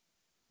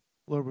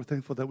Lord, we're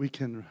thankful that we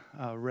can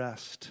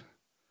rest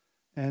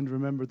and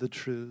remember the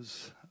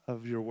truths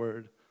of your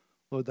word.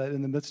 Lord, that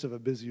in the midst of a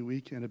busy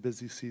week and a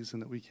busy season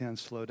that we can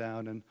slow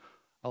down and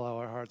allow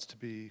our hearts to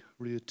be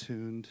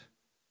reattuned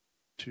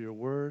to your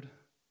word.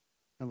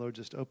 And Lord,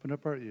 just open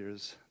up our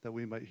ears that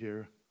we might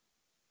hear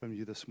from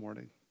you this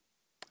morning.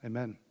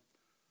 Amen.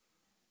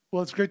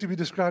 Well, it's great to be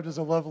described as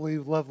a lovely,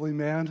 lovely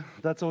man.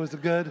 That's always a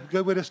good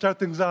way to start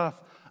things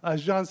off.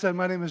 As John said,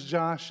 my name is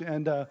Josh,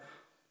 and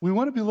we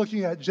want to be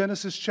looking at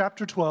Genesis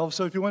chapter 12.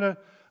 So if you want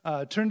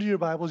to turn to your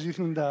Bibles, you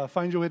can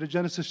find your way to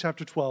Genesis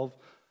chapter 12.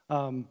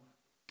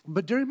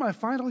 But during my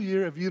final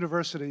year of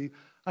university,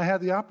 I had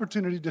the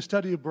opportunity to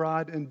study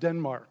abroad in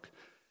Denmark.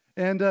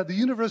 And the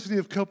University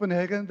of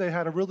Copenhagen, they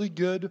had a really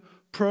good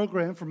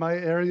program for my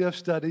area of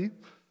study.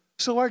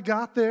 So I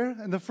got there,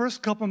 and the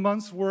first couple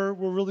months were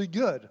really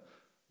good.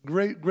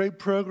 Great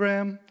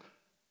program.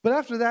 But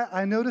after that,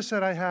 I noticed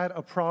that I had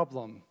a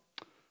problem.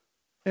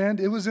 And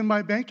it was in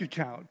my bank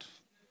account.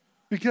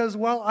 Because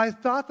while I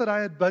thought that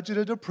I had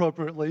budgeted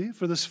appropriately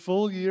for this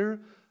full year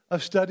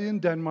of study in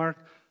Denmark,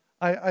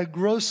 I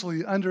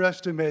grossly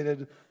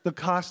underestimated the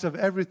cost of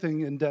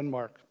everything in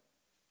Denmark.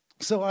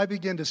 So I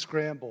began to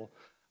scramble.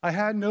 I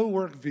had no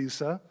work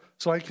visa,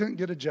 so I couldn't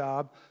get a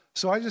job.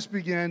 So I just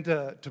began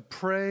to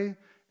pray,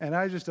 and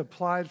I just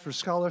applied for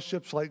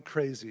scholarships like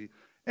crazy.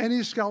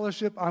 Any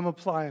scholarship I'm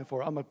applying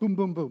for, I'm like, boom,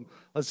 boom, boom.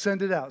 Let's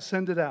send it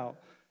out.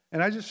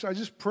 And I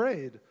just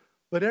prayed.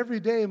 But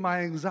every day my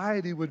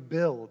anxiety would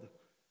build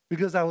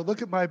because I would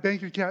look at my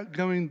bank account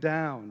going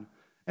down.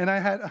 And I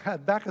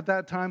had back at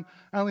that time,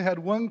 I only had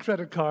one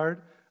credit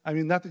card. I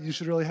mean, not that you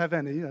should really have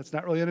any. That's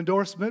not really an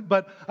endorsement.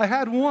 But I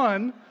had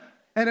one,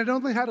 and it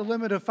only had a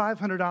limit of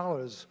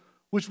 $500,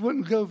 which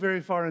wouldn't go very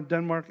far in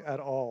Denmark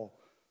at all.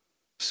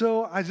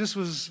 So I just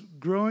was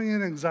growing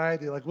in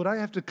anxiety. Like, would I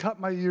have to cut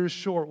my years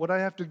short? Would I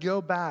have to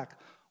go back?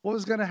 What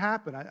was going to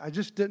happen? I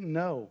just didn't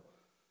know.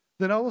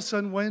 Then all of a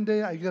sudden, one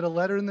day, I get a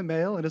letter in the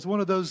mail, and it's one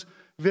of those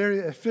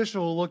very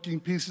official-looking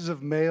pieces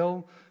of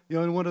mail,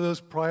 in one of those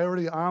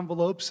priority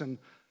envelopes. And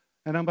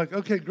I'm like,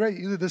 okay, great.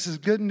 Either this is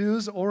good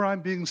news or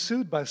I'm being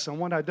sued by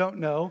someone. I don't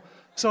know.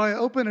 So I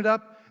open it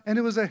up, and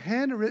it was a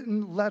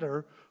handwritten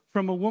letter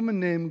from a woman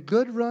named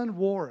Gudrun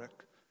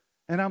Warwick.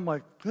 And I'm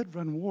like,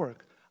 Gudrun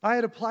Warwick? I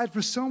had applied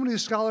for so many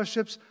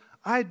scholarships,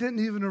 I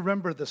didn't even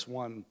remember this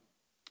one.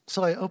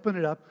 So I open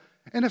it up,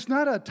 and it's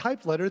not a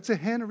typed letter, it's a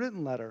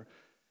handwritten letter.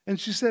 And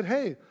she said,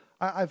 hey,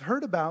 I've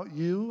heard about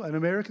you, an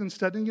American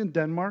studying in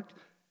Denmark,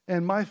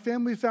 and my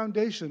family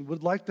foundation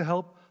would like to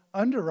help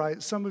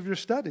underwrite some of your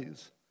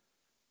studies.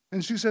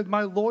 And she said,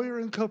 my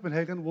lawyer in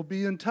Copenhagen will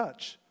be in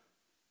touch.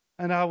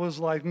 And I was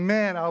like,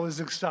 man, I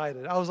was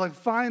excited. I was like,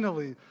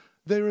 finally,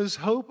 there is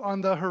hope on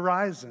the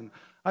horizon.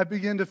 I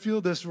began to feel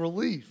this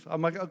relief.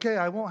 I'm like, okay,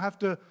 I won't have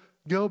to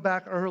go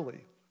back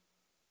early.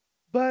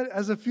 But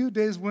as a few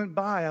days went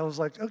by, I was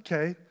like,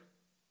 okay,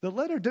 the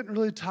letter didn't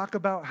really talk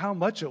about how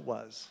much it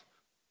was.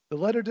 The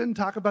letter didn't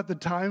talk about the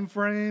time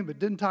frame. It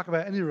didn't talk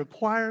about any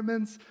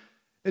requirements.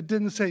 It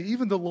didn't say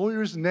even the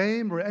lawyer's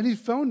name or any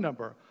phone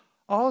number.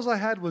 All I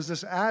had was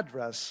this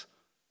address.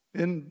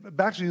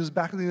 Actually, it was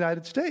back in the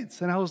United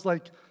States. And I was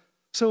like,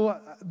 so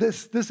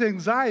this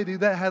anxiety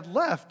that had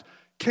left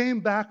came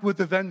back with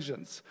a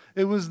vengeance.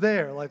 It was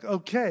there, like,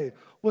 okay,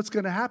 what's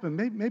going to happen?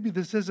 Maybe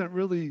this isn't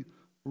really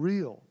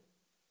real.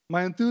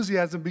 My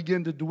enthusiasm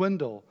began to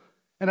dwindle,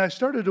 and I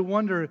started to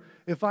wonder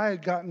if I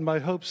had gotten my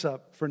hopes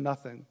up for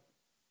nothing.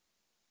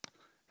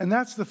 And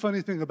that's the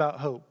funny thing about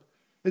hope,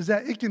 is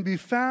that it can be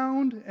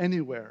found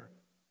anywhere,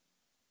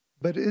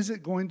 but is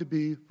it going to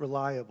be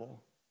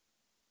reliable?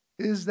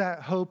 Is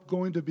that hope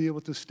going to be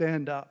able to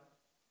stand up?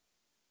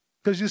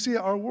 Because you see,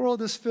 our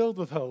world is filled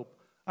with hope.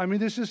 I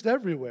mean, it's just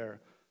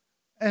everywhere.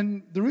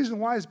 And the reason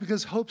why is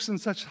because hope's in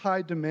such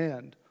high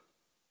demand.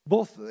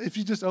 Both, if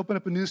you just open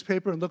up a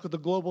newspaper and look at the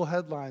global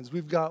headlines,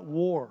 we've got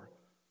war.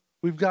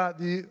 We've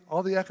got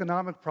all the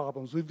economic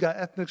problems. We've got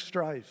ethnic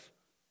strife.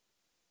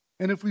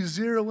 And if we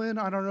zero in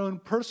on our own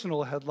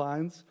personal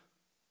headlines,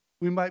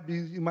 you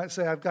might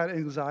say, I've got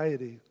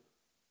anxiety.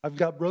 I've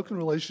got broken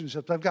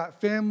relationships. I've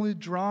got family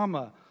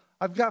drama.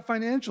 I've got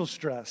financial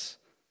stress.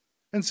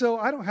 And so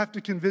I don't have to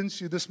convince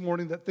you this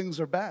morning that things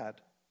are bad.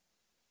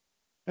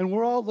 And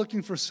we're all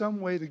looking for some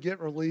way to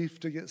get relief,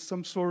 to get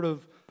some sort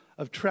of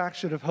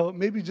traction of hope,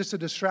 maybe just a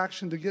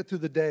distraction to get through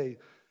the day.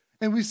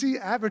 And we see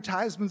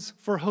advertisements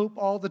for hope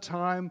all the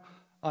time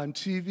on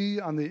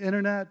TV, on the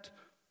internet.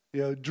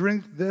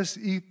 Drink this,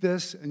 eat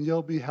this, and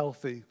you'll be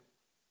healthy.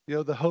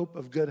 The hope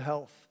of good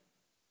health.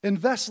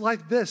 Invest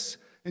like this,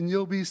 and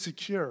you'll be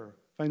secure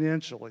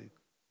financially.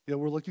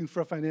 We're looking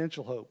for a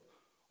financial hope.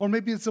 Or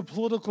maybe it's a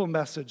political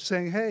message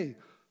saying, hey,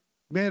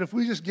 man, if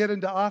we just get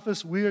into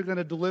office, we are going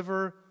to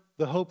deliver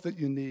the hope that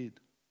you need.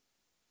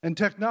 And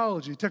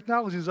technology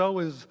is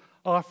always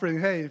offering,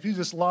 hey, if you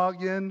just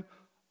log in,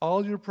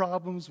 all your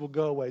problems will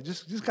go away.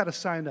 Just got to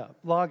sign up,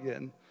 log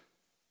in.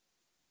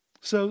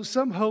 So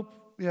some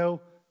hope,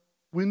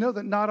 we know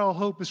that not all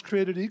hope is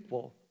created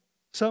equal.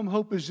 Some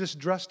hope is just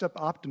dressed up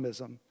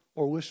optimism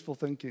or wishful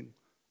thinking.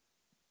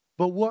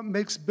 But what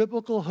makes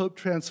biblical hope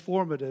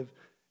transformative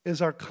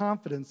is our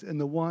confidence in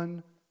the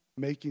one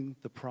making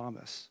the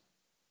promise.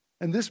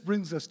 And this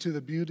brings us to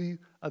the beauty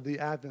of the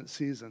Advent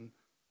season.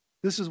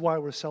 This is why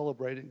we're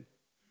celebrating.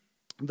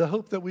 The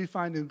hope that we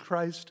find in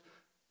Christ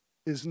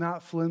is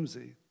not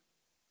flimsy.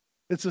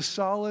 It's a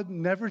solid,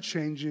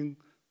 never-changing,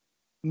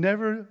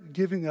 never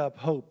giving up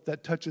hope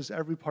that touches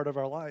every part of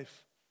our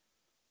life.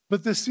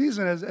 But this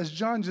season, as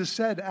John just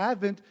said,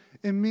 Advent,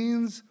 it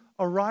means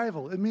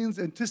arrival. It means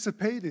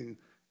anticipating.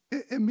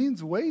 It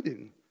means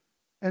waiting.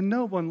 And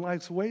no one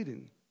likes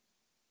waiting.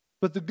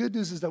 But the good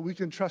news is that we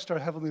can trust our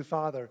Heavenly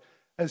Father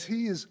as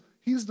He's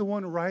the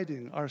one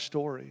writing our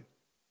story.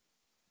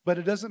 But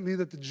it doesn't mean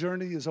that the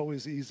journey is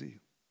always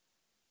easy.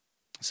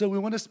 So we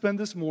want to spend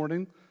this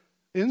morning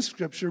in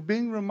Scripture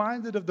being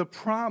reminded of the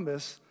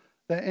promise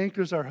that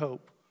anchors our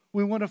hope.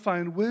 We want to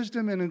find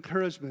wisdom and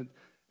encouragement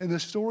in the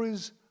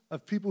stories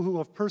of people who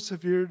have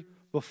persevered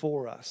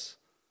before us.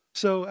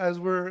 So as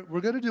we're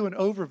going to do an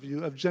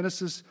overview of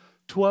Genesis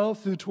 12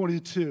 through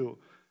 22.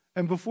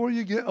 And before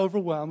you get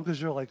overwhelmed, because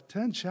you're like,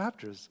 10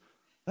 chapters?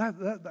 I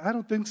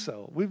don't think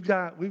so. We've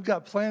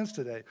got plans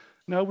today.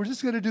 No, we're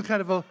just going to do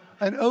kind of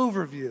an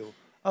overview,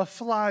 a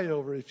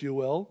flyover, if you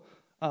will.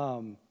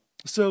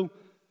 So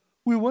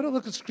we want to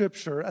look at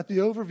Scripture at the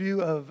overview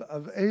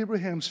of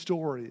Abraham's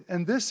story.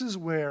 And this is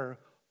where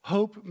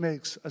hope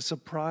makes a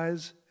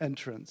surprise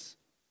entrance.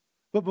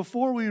 But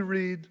before we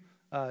read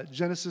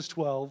Genesis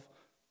 12,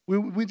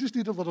 we just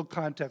need a little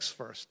context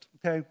first,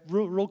 okay?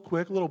 Real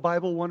quick, a little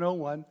Bible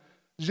 101.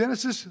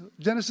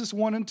 Genesis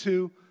 1 and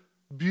 2,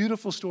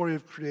 beautiful story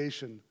of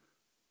creation.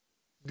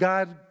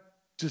 God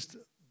just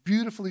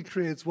beautifully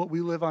creates what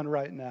we live on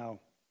right now.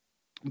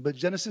 But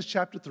Genesis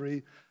chapter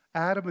 3,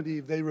 Adam and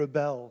Eve, they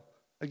rebel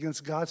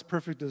against God's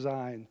perfect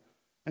design,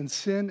 and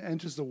sin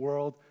enters the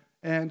world,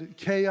 and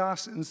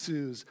chaos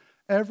ensues.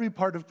 Every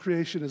part of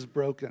creation is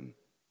broken.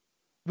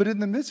 But in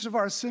the midst of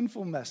our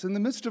sinful mess, in the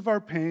midst of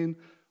our pain,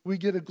 we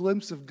get a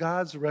glimpse of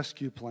God's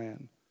rescue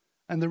plan.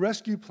 And the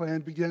rescue plan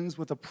begins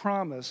with a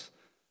promise,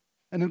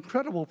 an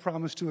incredible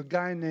promise to a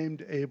guy named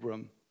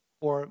Abram,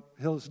 or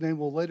his name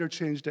will later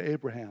change to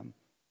Abraham.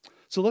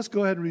 So let's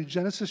go ahead and read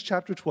Genesis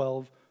chapter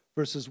 12,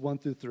 verses 1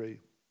 through 3.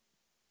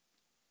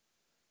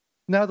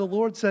 Now the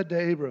Lord said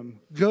to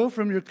Abram, "Go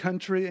from your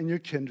country and your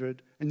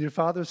kindred and your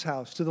father's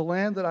house to the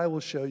land that I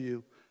will show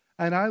you,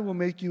 and I will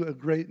make you a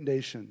great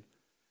nation.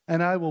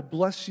 And I will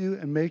bless you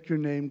and make your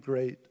name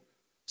great,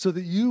 so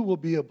that you will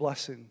be a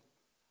blessing.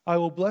 I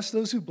will bless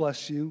those who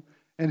bless you,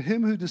 and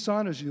him who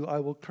dishonors you I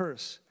will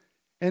curse.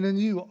 And in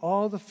you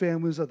all the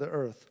families of the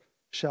earth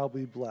shall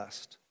be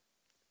blessed."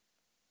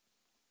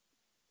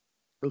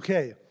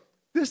 Okay,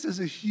 this is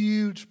a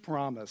huge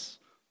promise.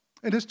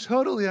 It is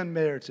totally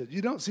unmerited.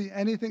 You don't see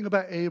anything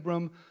about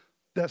Abram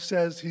that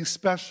says he's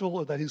special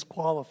or that he's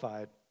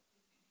qualified.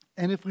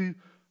 And if we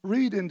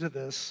read into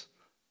this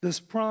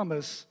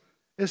promise,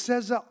 it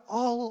says that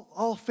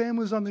all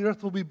families on the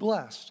earth will be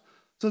blessed.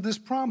 So this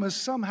promise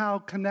somehow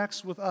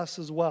connects with us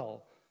as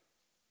well.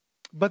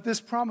 But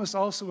this promise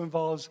also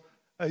involves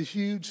a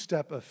huge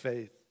step of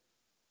faith.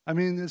 I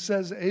mean, it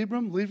says,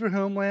 Abram, leave your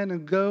homeland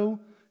and go,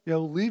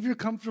 leave your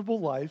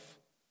comfortable life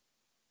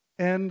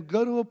and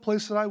go to a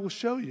place that I will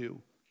show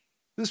you.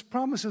 This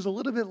promise is a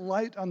little bit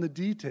light on the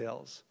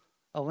details.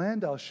 A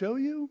land I'll show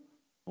you?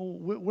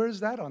 Well, where's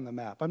that on the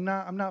map? I'm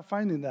not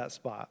finding that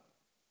spot.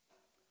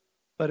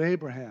 But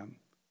Abraham,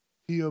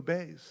 he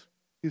obeys.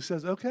 He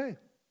says, okay,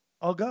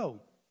 I'll go.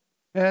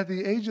 And at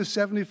the age of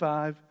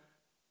 75,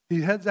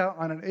 he heads out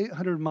on an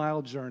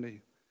 800-mile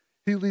journey.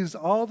 He leaves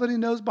all that he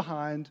knows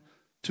behind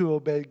to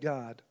obey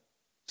God.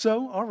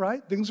 So, all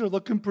right, things are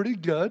looking pretty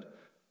good.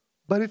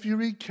 But if you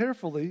read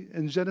carefully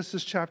in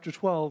Genesis chapter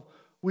 12,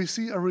 we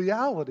see a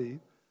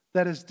reality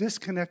that is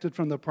disconnected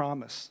from the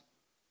promise.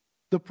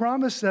 The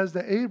promise says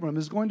that Abram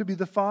is going to be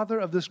the father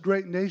of this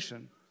great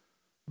nation.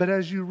 But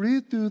as you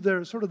read through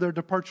their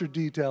departure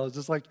details,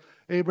 it's like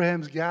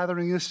Abraham's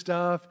gathering his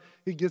stuff,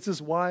 he gets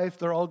his wife,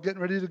 they're all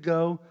getting ready to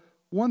go.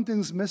 One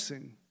thing's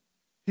missing.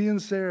 He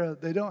and Sarah,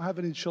 they don't have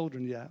any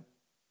children yet.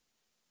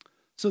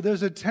 So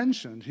there's a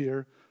tension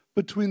here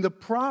between the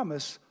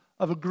promise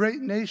of a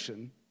great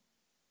nation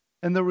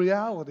and the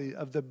reality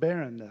of the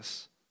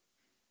barrenness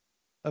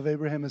of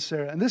Abraham and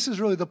Sarah. And this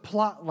is really the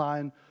plot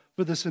line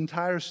for this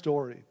entire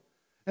story.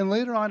 And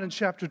later on in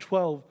chapter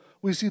 12,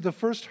 we see the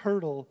first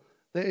hurdle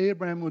that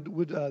Abram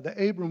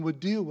would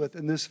deal with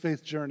in this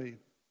faith journey.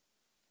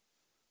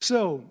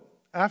 So,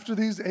 after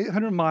these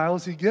 800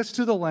 miles, he gets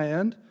to the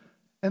land,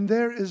 and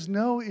there is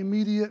no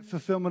immediate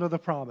fulfillment of the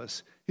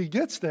promise. He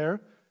gets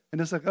there, and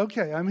it's like,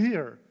 okay, I'm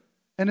here.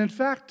 And in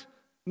fact,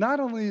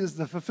 not only is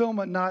the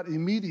fulfillment not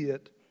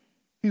immediate,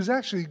 he's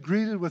actually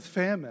greeted with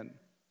famine.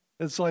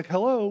 It's like,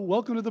 hello,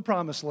 welcome to the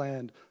promised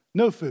land.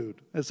 No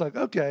food. It's like,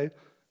 okay,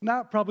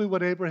 not probably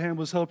what Abraham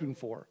was hoping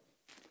for.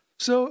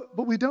 So,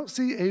 but we don't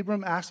see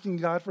Abram asking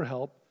God for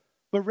help,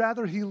 but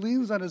rather he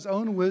leans on his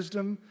own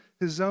wisdom,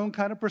 his own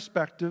kind of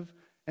perspective,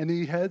 and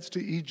he heads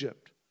to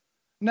Egypt.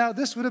 Now,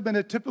 this would have been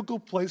a typical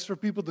place for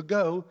people to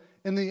go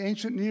in the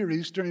ancient Near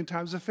East during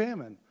times of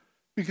famine.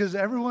 because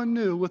everyone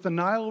knew with the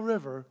Nile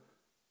River,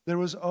 there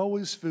was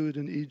always food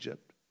in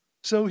Egypt.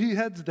 So he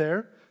heads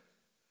there,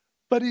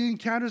 but he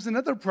encounters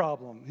another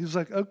problem. He's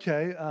like,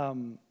 okay,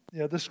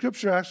 the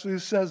scripture actually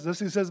says this.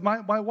 He says,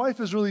 my wife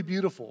is really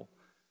beautiful.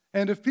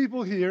 And if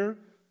people here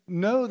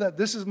know that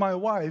this is my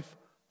wife,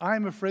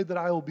 I'm afraid that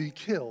I will be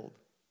killed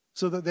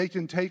so that they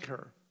can take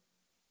her.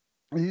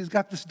 And he's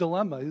got this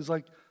dilemma. He's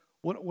like,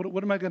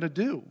 what am I going to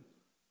do?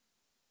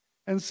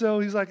 And so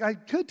he's like, I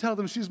could tell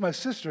them she's my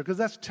sister because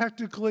that's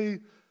technically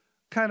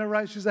kind of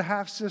right. She's a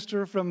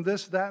half-sister from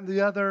this, that, and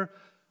the other.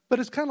 But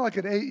it's kind of like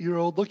an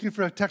 8-year-old looking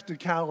for a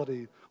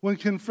technicality when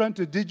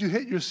confronted, did you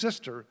hit your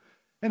sister?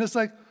 And it's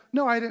like,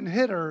 no, I didn't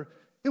hit her.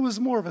 It was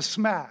more of a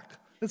smack.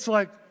 It's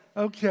like,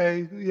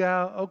 okay,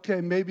 yeah,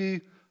 okay,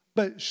 maybe,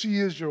 but she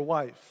is your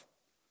wife.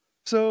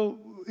 So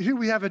here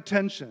we have a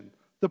tension.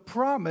 The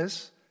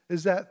promise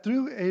is that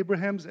through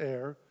Abraham's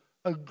heir,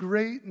 a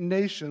great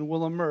nation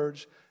will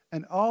emerge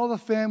and all the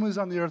families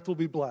on the earth will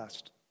be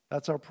blessed.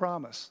 That's our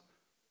promise.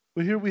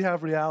 But here we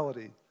have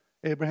reality.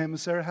 Abraham and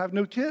Sarah have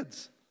no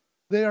kids.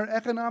 They are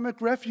economic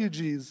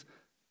refugees,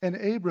 and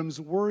Abram's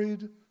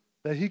worried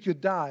that he could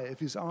die if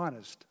he's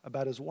honest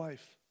about his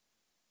wife.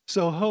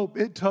 So hope,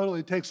 it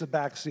totally takes a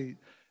back seat.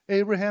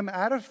 Abraham,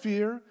 out of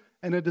fear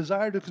and a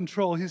desire to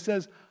control, he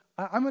says,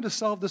 I'm going to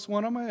solve this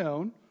one on my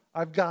own.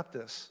 I've got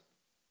this.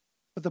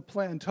 But the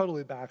plan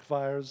totally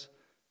backfires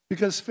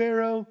because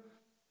Pharaoh,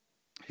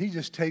 he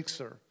just takes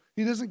her.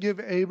 He doesn't give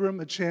Abram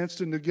a chance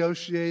to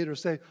negotiate or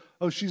say,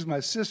 oh, she's my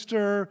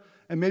sister,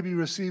 and maybe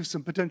receive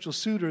some potential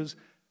suitors.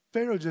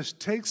 Pharaoh just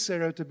takes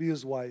Sarah to be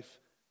his wife,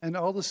 and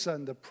all of a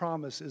sudden the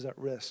promise is at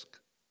risk.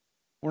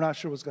 We're not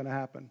sure what's going to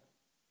happen.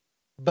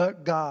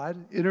 But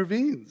God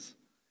intervenes.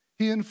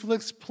 He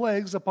inflicts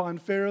plagues upon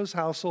Pharaoh's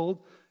household.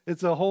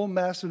 It's a whole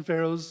mess in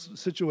Pharaoh's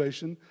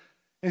situation.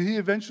 And he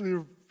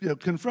eventually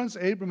confronts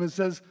Abram and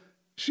says,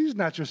 she's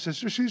not your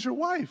sister, she's your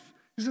wife.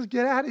 He says,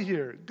 get out of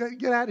here.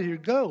 Get out of here.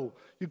 Go.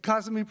 You're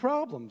causing me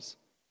problems.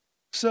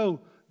 So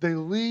they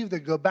leave, they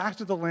go back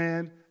to the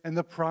land, and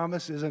the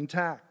promise is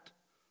intact.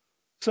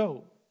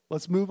 So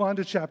let's move on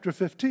to chapter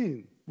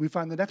 15. We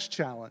find the next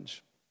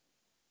challenge.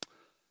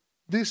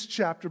 This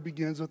chapter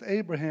begins with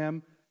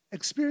Abraham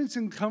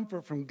experiencing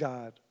comfort from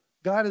God.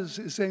 God is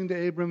saying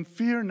to Abram,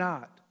 fear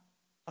not,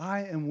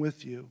 I am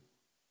with you.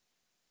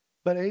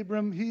 But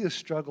Abram, he is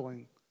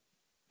struggling.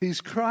 He's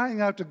crying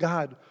out to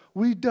God,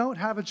 we don't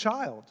have a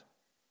child.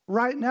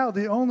 Right now,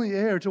 the only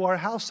heir to our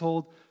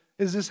household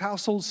is this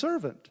household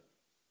servant.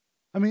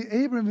 I mean,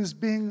 Abram is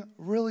being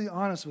really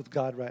honest with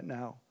God right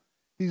now.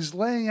 He's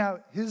laying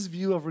out his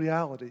view of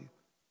reality.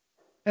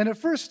 And at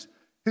first,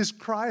 his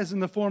cry is in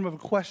the form of a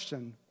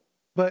question.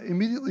 But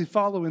immediately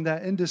following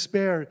that, in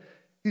despair,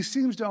 he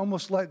seems to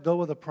almost let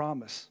go of the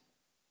promise,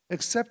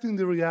 accepting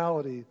the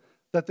reality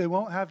that they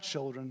won't have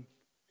children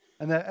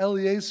and that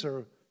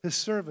Eliezer, his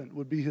servant,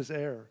 would be his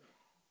heir.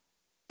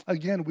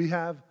 Again, we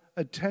have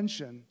a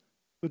tension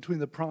between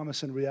the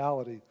promise and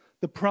reality.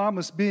 The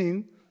promise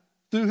being,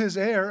 through his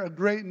heir, a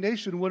great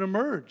nation would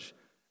emerge,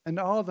 and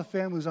all the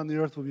families on the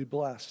earth would be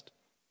blessed.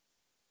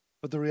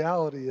 But the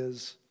reality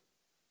is,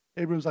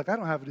 Abram's like, I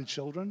don't have any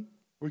children.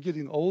 We're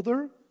getting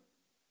older.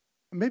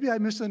 Maybe I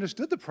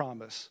misunderstood the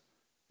promise.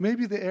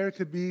 Maybe the heir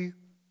could be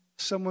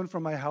someone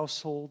from my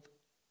household,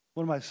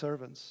 one of my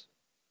servants.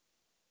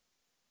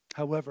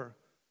 However,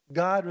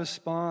 God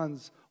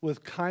responds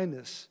with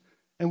kindness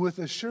and with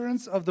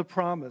assurance of the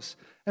promise.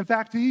 In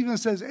fact, he even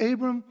says,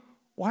 Abram,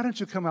 why don't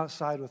you come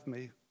outside with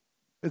me?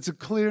 It's a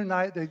clear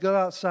night. They go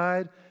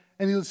outside,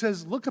 and he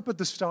says, look up at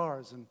the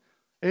stars. And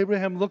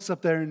Abraham looks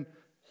up there, and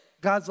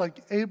God's like,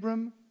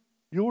 Abram,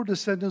 your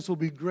descendants will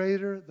be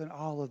greater than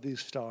all of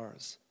these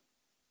stars.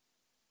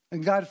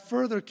 And God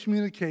further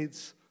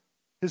communicates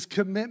his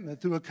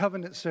commitment through a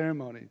covenant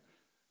ceremony.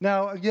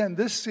 Now, again,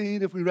 this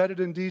scene, if we read it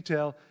in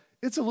detail,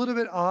 it's a little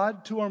bit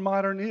odd to our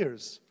modern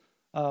ears.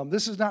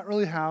 This is not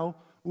really how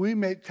we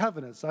make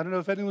covenants. I don't know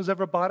if anyone's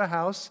ever bought a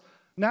house.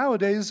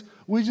 Nowadays,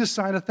 we just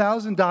sign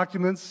 1,000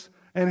 documents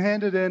and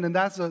hand it in, and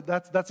that's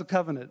a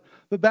covenant.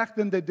 But back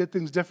then, they did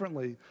things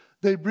differently.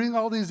 They bring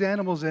all these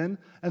animals in,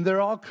 and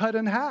they're all cut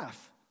in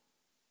half.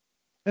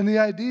 And the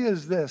idea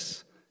is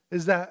this,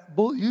 is that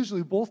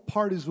usually both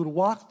parties would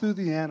walk through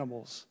the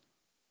animals,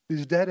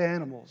 these dead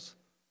animals.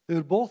 They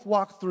would both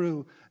walk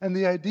through, and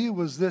the idea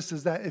was this,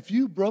 is that if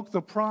you broke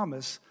the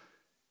promise,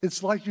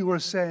 it's like you were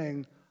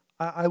saying,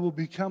 I will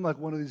become like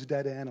one of these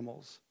dead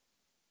animals,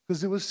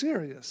 because it was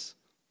serious.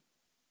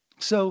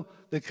 So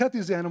they cut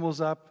these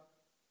animals up,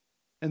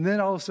 and then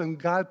all of a sudden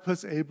God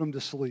puts Abram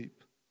to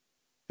sleep,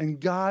 and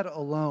God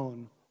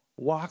alone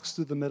walks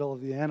through the middle of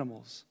the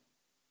animals.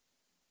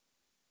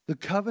 The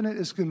covenant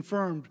is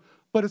confirmed,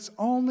 but it's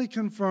only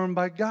confirmed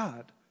by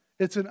God.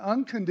 It's an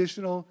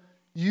unconditional,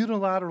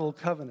 unilateral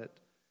covenant.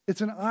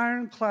 It's an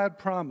ironclad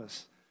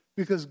promise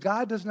because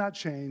God does not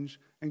change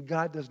and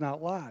God does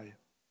not lie.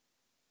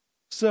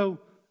 So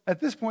at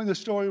this point in the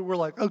story, we're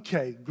like,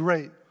 okay,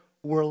 great.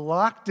 We're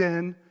locked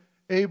in.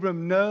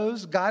 Abram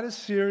knows God is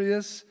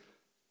serious.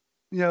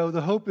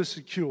 The hope is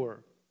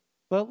secure.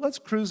 But let's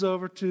cruise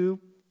over to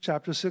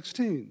chapter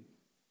 16.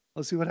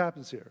 Let's see what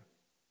happens here.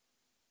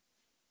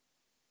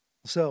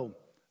 So,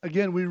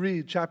 again, we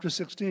read chapter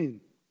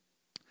 16.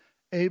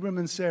 Abram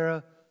and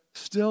Sarah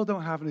still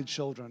don't have any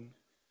children.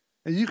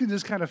 And you can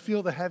just kind of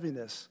feel the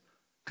heaviness.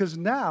 Because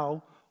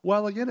now,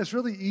 while again, it's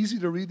really easy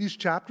to read these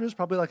chapters,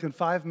 probably like in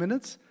 5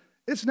 minutes,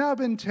 it's now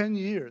been 10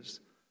 years.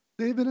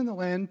 They've been in the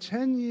land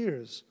 10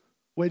 years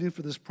waiting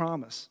for this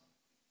promise.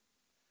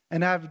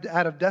 And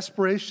out of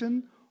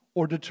desperation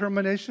or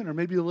determination, or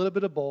maybe a little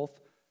bit of both,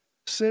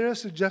 Sarah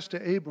suggests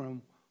to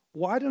Abram,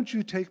 why don't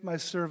you take my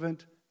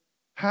servant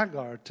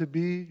Hagar to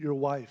be your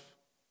wife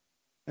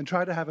and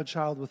try to have a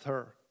child with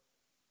her?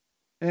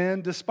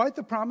 And despite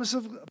the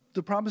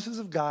promises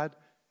of God,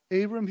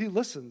 Abram, he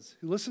listens.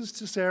 He listens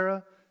to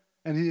Sarah,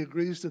 and he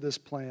agrees to this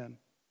plan.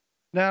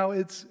 Now,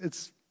 it's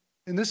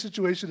in this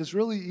situation, it's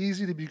really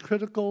easy to be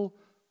critical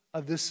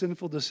of this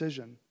sinful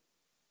decision.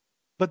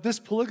 But this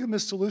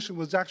polygamous solution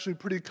was actually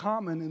pretty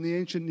common in the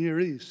ancient Near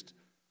East.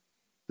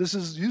 This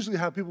is usually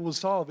how people would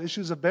solve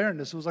issues of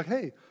barrenness. It was like,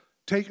 hey,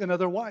 take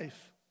another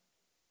wife.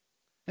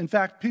 In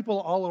fact, people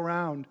all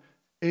around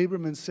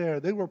Abram and Sarah,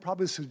 they were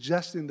probably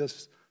suggesting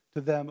this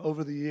to them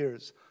over the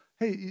years.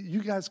 Hey,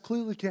 you guys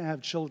clearly can't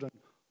have children.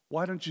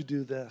 Why don't you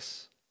do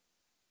this?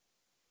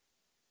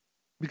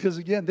 Because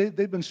again,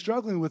 they've been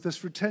struggling with this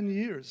for 10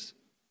 years.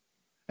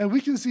 And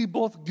we can see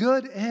both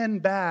good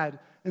and bad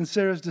in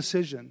Sarah's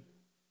decision.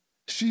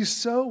 She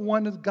so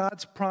wanted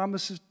God's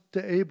promises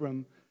to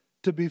Abram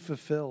to be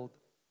fulfilled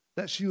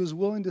that she was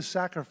willing to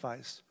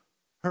sacrifice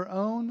her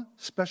own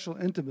special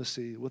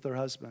intimacy with her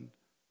husband.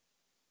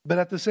 But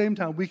at the same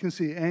time, we can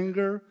see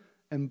anger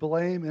and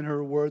blame in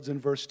her words in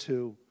verse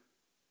 2.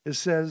 It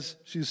says,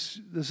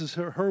 this is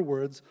her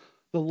words,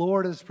 "The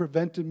Lord has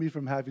prevented me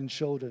from having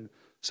children,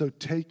 so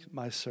take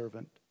my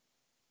servant."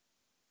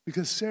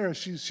 Because Sarah,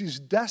 she's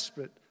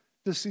desperate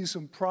to see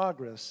some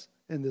progress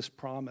in this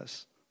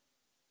promise.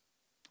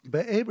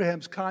 But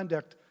Abraham's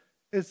conduct,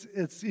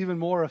 it's even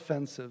more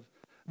offensive.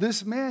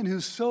 This man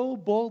who so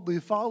boldly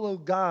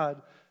followed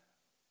God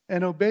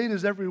and obeyed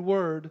his every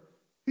word,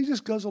 he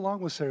just goes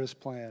along with Sarah's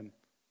plan.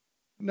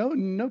 No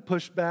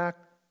pushback,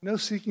 no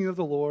seeking of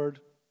the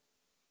Lord.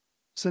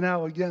 So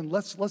now again,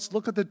 let's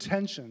look at the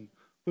tension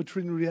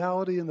between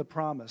reality and the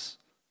promise.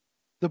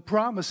 The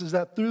promise is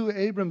that through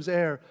Abram's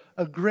heir,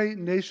 a great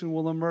nation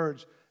will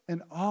emerge,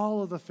 and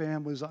all of the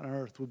families on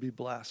earth will be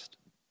blessed.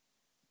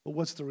 But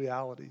what's the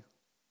reality?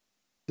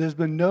 There's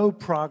been no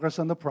progress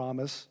on the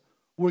promise.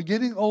 We're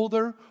getting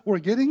older, we're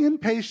getting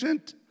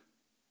impatient,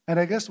 and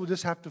I guess we'll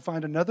just have to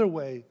find another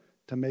way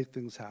to make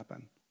things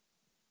happen.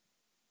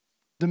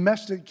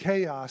 Domestic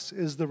chaos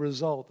is the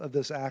result of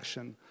this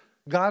action.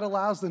 God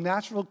allows the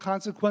natural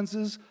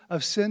consequences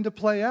of sin to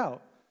play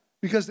out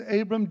because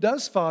Abram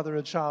does father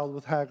a child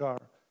with Hagar.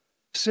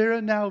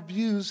 Sarah now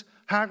views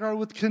Hagar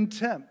with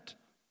contempt.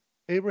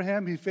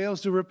 Abraham, he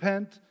fails to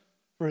repent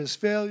for his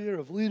failure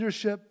of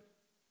leadership,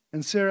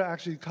 and Sarah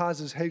actually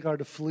causes Hagar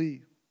to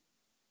flee.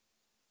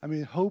 I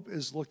mean, hope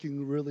is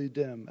looking really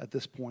dim at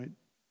this point.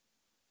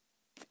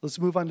 Let's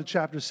move on to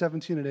chapters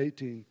 17 and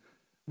 18.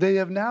 They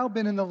have now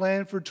been in the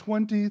land for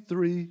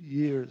 23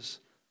 years.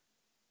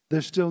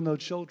 There's still no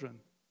children.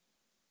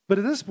 But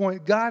at this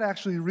point, God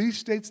actually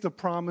restates the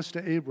promise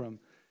to Abram.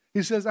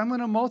 He says, I'm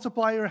going to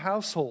multiply your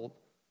household.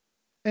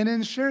 And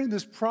in sharing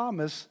this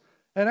promise,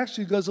 it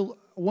actually goes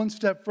one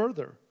step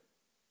further.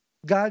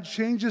 God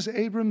changes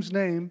Abram's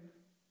name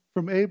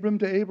from Abram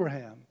to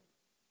Abraham,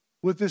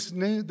 with this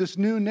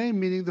new name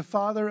meaning the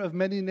father of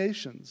many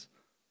nations.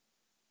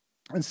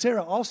 And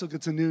Sarah also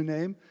gets a new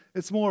name.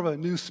 It's more of a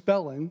new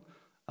spelling,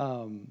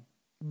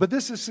 but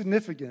this is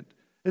significant.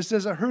 It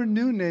says that her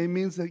new name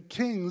means that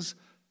kings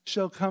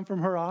shall come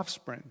from her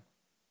offspring.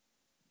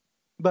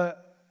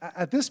 But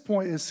at this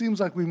point, it seems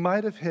like we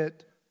might have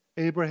hit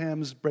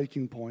Abraham's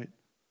breaking point.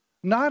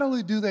 Not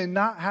only do they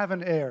not have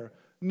an heir,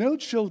 no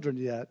children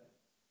yet,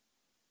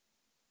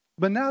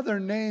 but now their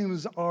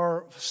names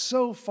are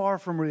so far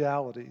from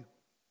reality.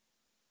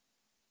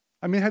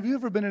 I mean, have you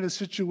ever been in a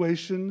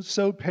situation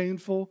so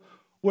painful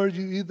where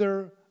you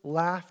either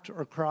laughed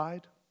or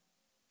cried?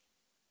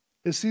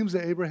 It seems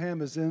that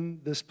Abraham is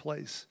in this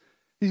place.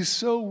 He's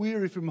so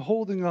weary from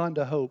holding on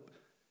to hope.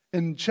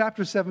 In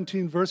chapter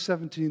 17, verse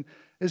 17,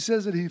 it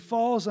says that he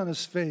falls on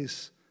his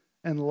face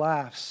and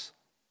laughs,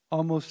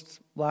 almost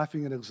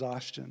laughing in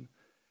exhaustion.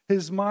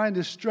 His mind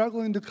is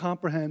struggling to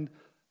comprehend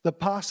the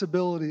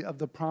possibility of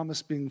the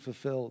promise being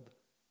fulfilled.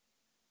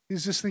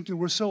 He's just thinking,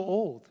 we're so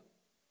old.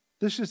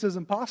 This just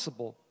isn't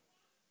possible.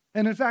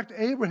 And in fact,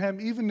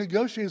 Abraham even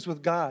negotiates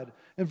with God.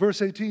 In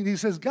verse 18, he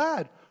says,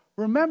 God,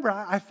 remember,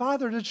 I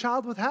fathered a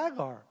child with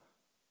Hagar.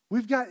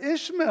 We've got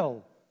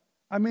Ishmael.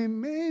 I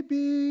mean,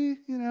 maybe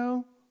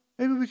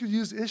we could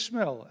use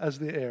Ishmael as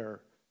the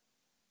heir.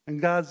 And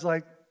God's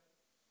like,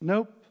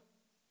 nope,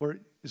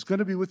 it's going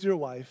to be with your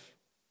wife.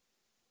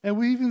 And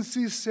we even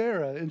see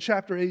Sarah in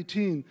chapter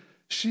 18.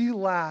 She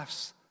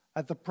laughs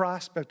at the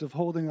prospect of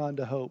holding on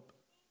to hope.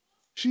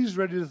 She's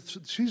ready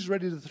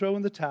to throw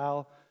in the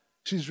towel.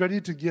 She's ready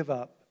to give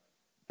up.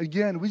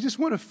 Again, we just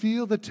want to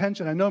feel the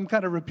tension. I know I'm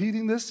kind of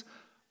repeating this,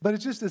 but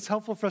it's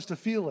helpful for us to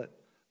feel it.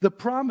 The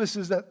promise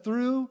is that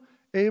through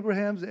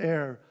Abraham's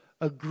heir,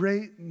 a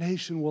great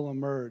nation will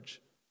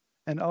emerge,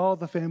 and all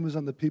the families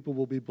and the people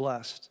will be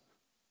blessed.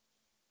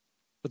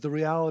 But the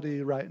reality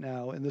right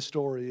now in the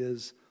story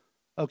is,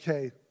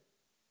 okay,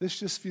 this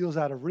just feels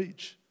out of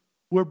reach.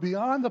 We're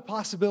beyond the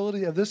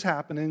possibility of this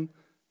happening,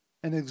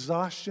 and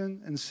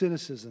exhaustion and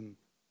cynicism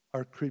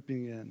are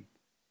creeping in.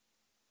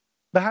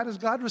 But how does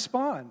God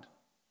respond?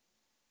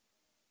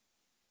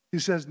 He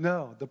says,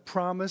 no, the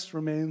promise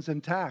remains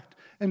intact.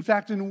 In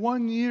fact, in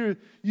 1 year,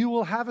 you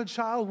will have a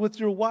child with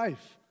your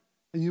wife,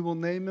 and you will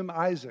name him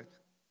Isaac.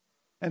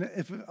 And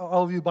if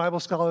all of you Bible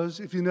scholars,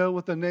 if you know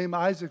what the name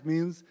Isaac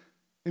means,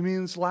 it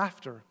means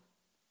laughter.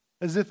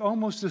 As if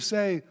almost to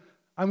say,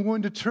 I'm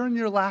going to turn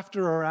your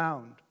laughter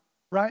around.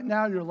 Right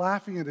now, you're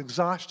laughing at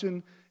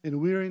exhaustion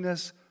and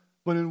weariness,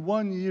 but in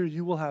 1 year,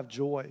 you will have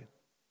joy.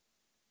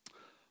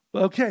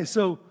 Okay,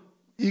 so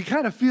you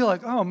kind of feel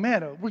like, oh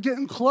man, we're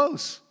getting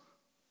close.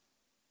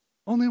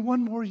 Only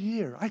 1 more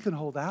year. I can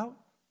hold out.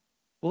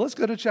 Well, let's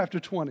go to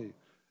chapter 20.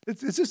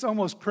 It's just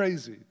almost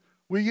crazy.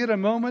 We get a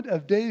moment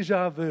of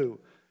deja vu.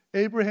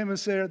 Abraham and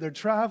Sarah, they're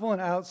traveling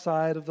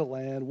outside of the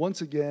land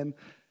once again,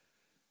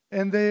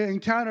 and they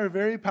encounter a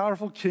very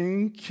powerful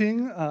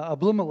king,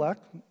 Abimelech.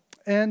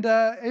 And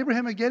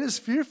Abraham again is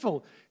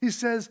fearful. He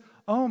says,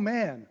 oh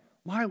man,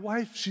 my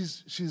wife,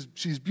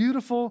 she's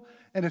beautiful,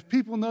 and if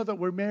people know that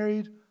we're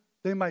married,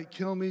 they might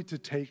kill me to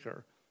take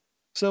her.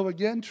 So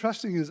again,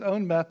 trusting his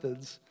own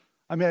methods.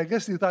 I mean, I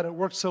guess he thought it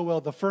worked so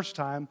well the first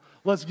time.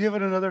 Let's give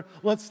it another,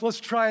 let's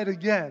try it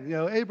again. You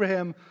know,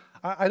 Abraham,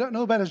 I don't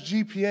know about his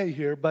GPA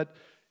here, but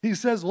he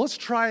says, let's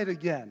try it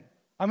again.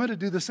 I'm going to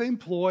do the same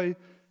ploy,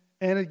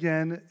 and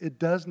again, it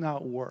does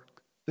not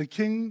work. The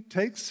king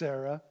takes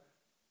Sarah,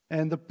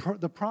 and the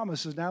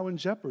promise is now in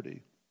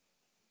jeopardy.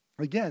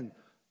 Again,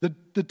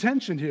 the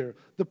tension here,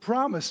 the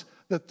promise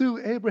that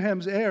through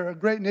Abraham's heir, a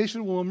great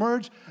nation will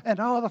emerge, and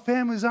all the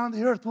families on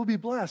the earth will be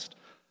blessed.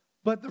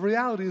 But the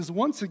reality is,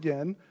 once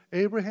again,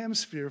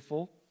 Abraham's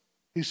fearful.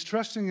 He's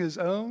trusting his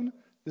own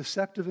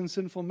deceptive and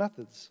sinful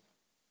methods.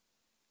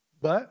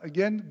 But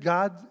again,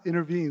 God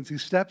intervenes. He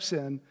steps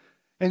in,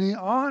 and he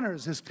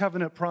honors his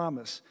covenant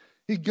promise.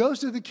 He goes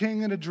to the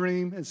king in a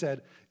dream and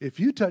said, if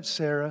you touch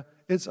Sarah,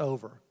 it's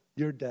over.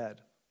 You're dead.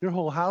 Your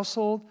whole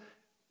household,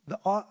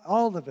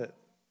 all of it.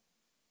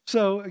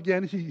 So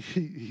again,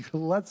 he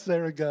lets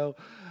Sarah go.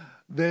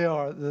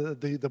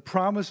 The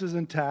promise is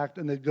intact,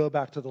 and they go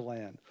back to the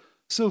land.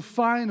 So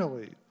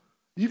finally,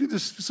 you can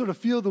just sort of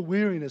feel the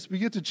weariness. We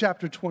get to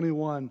chapter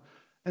 21,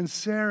 and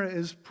Sarah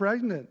is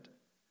pregnant,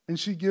 and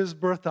she gives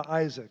birth to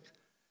Isaac.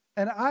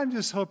 And I'm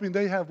just hoping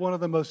they have one of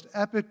the most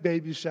epic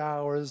baby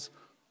showers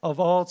of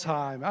all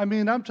time. I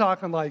mean, I'm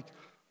talking like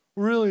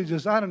really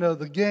just, I don't know,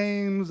 the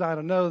games, I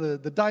don't know,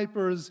 the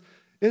diapers.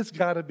 It's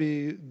got to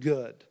be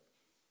good.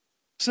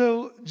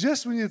 So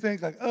just when you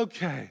think like,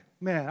 okay,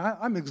 man,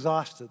 I'm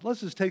exhausted.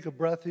 Let's just take a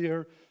breath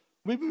here.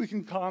 Maybe we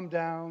can calm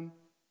down.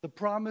 The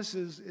promise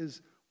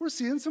is we're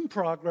seeing some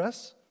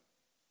progress.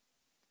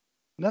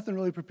 Nothing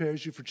really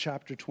prepares you for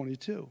chapter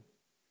 22.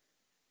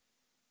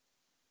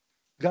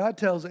 God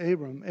tells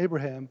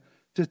Abraham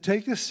to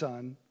take his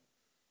son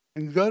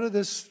and go to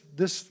this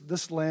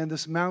land,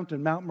 this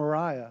mountain, Mount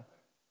Moriah.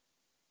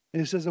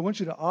 And he says, I want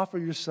you to offer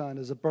your son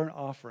as a burnt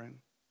offering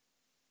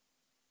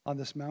on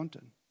this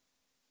mountain.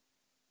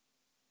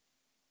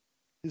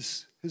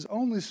 His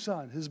only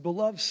son, his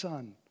beloved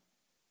son.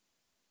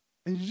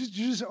 And you're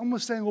just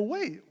almost saying, well,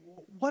 wait,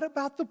 what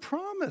about the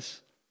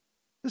promise?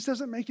 This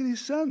doesn't make any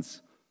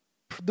sense.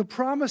 The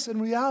promise and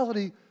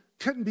reality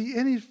couldn't be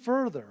any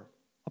further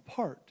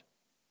apart.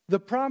 The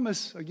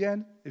promise,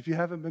 again, if you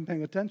haven't been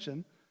paying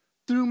attention,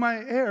 through my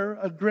heir,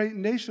 a great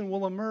nation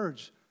will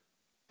emerge,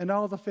 and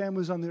all the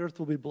families on the earth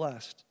will be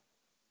blessed.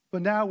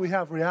 But now we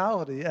have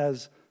reality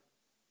as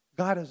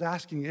God is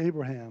asking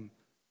Abraham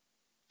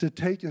to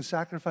take and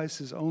sacrifice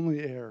his only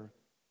heir.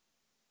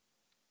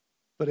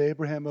 But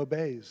Abraham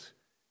obeys.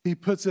 He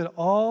puts it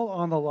all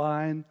on the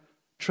line,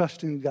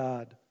 trusting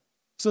God.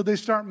 So they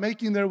start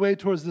making their way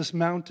towards this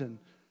mountain,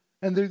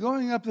 and they're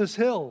going up this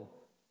hill.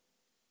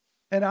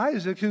 And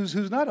Isaac,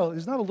 he's not a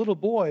little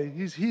boy,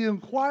 he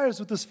inquires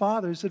with his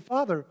father. He said,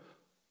 Father,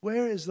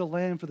 where is the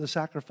lamb for the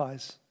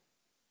sacrifice?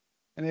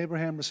 And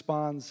Abraham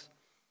responds,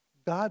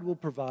 God will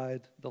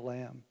provide the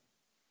lamb.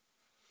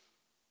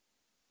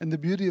 And the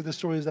beauty of the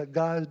story is that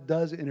God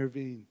does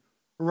intervene.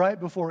 Right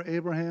before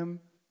Abraham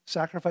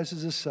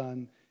sacrifices his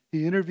son,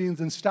 he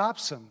intervenes and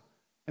stops him.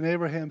 And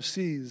Abraham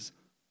sees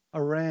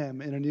a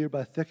ram in a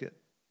nearby thicket.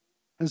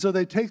 And so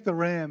they take the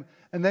ram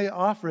and they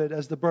offer it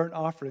as the burnt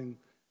offering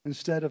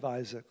instead of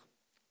Isaac.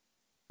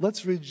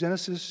 Let's read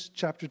Genesis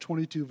chapter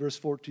 22, verse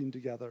 14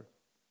 together.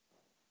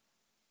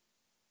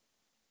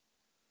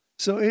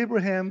 So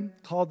Abraham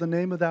called the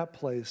name of that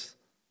place,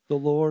 the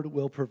Lord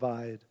will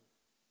provide.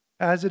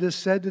 As it is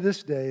said to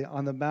this day,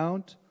 on the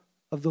mount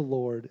of the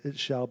Lord it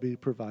shall be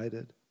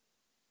provided.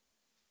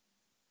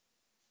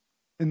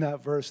 In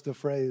that verse, the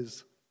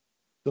phrase,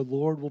 the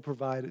Lord will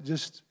provide. It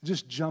just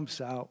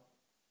jumps out.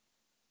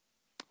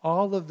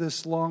 All of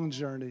this long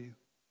journey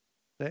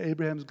that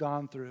Abraham's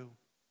gone through,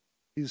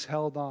 he's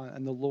held on,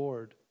 and the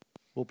Lord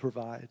will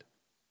provide.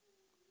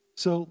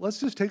 So let's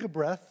just take a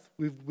breath.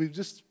 We've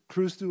just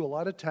cruised through a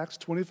lot of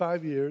text,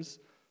 25 years.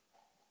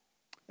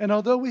 And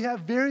although we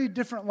have very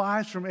different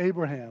lives from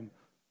Abraham,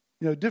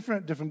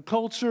 different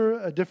culture,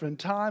 a different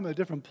time, a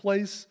different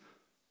place,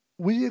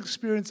 we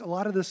experience a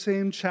lot of the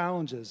same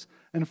challenges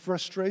and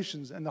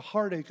frustrations and the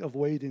heartache of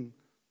waiting.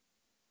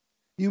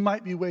 You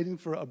might be waiting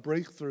for a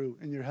breakthrough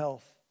in your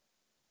health.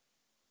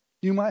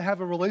 You might have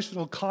a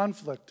relational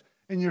conflict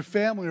in your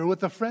family or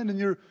with a friend, and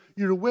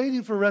you're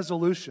waiting for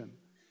resolution.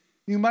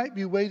 You might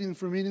be waiting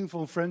for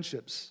meaningful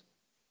friendships.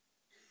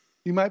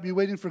 You might be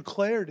waiting for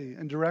clarity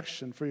and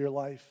direction for your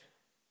life.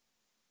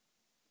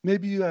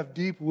 Maybe you have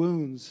deep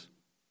wounds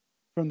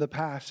from the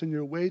past, and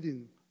you're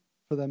waiting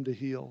for them to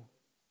heal.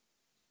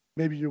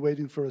 Maybe you're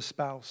waiting for a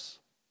spouse.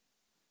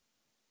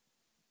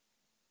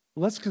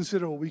 Let's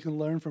consider what we can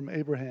learn from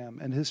Abraham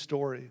and his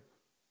story.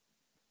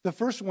 The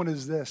first one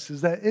is this,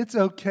 is that it's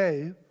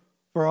okay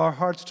for our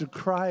hearts to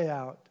cry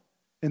out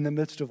in the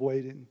midst of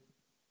waiting.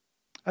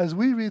 As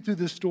we read through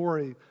this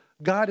story,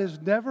 God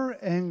is never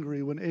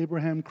angry when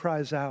Abraham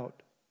cries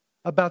out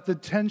about the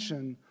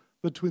tension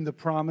between the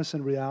promise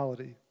and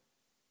reality.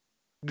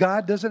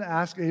 God doesn't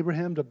ask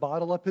Abraham to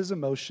bottle up his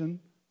emotion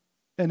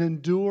and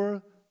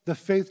endure the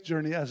faith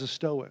journey as a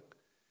stoic.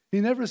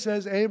 He never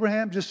says,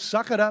 Abraham, just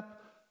suck it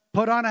up,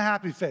 put on a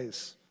happy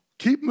face,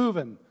 keep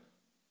moving.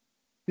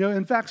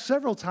 In fact,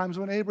 several times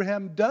when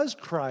Abraham does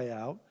cry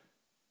out,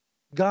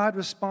 God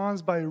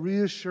responds by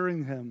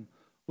reassuring him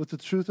with the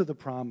truth of the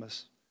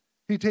promise.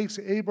 He takes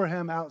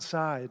Abraham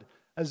outside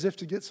as if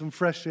to get some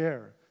fresh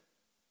air.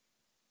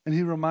 And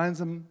he reminds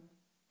him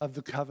of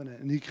the covenant,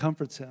 and he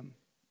comforts him.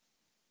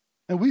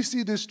 And we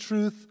see this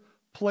truth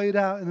played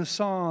out in the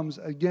Psalms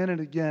again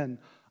and again.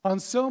 On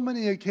so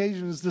many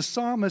occasions, the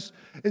psalmist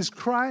is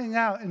crying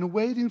out and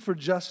waiting for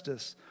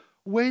justice,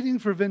 waiting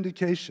for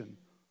vindication,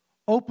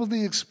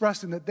 openly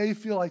expressing that they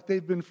feel like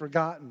they've been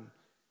forgotten.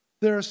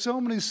 There are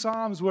so many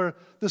psalms where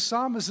the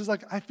psalmist is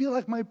like, I feel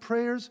like my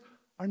prayers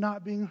are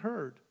not being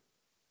heard.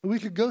 And we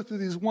could go through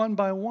these one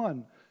by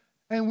one.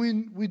 And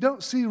we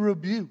don't see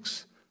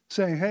rebukes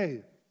saying,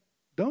 hey,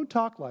 don't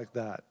talk like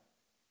that.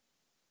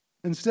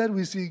 Instead,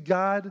 we see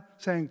God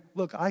saying,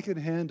 look, I can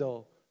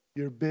handle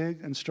your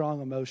big and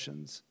strong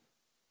emotions.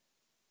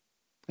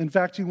 In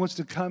fact, he wants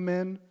to come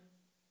in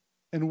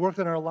and work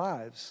in our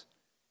lives.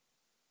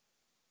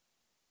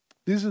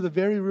 These are the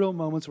very real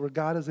moments where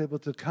God is able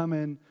to come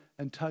in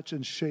and touch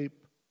and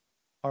shape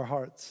our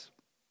hearts.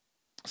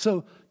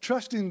 So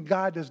trusting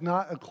God does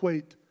not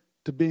equate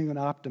to being an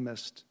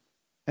optimist,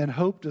 and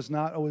hope does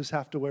not always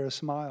have to wear a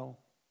smile.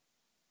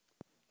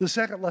 The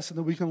second lesson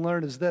that we can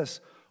learn is this: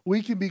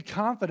 we can be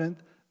confident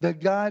that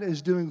God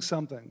is doing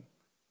something.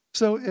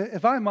 So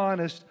if I'm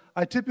honest,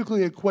 I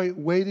typically equate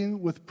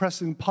waiting with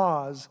pressing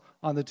pause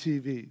on the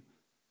TV.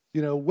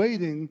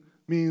 Waiting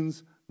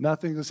means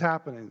nothing is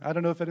happening. I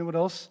don't know if anyone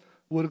else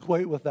would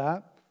equate with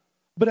that.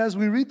 But as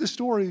we read the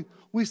story,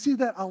 we see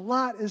that a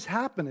lot is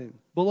happening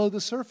below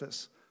the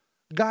surface.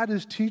 God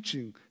is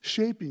teaching,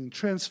 shaping,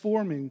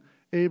 transforming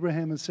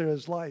Abraham and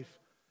Sarah's life.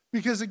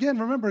 Because again,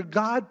 remember,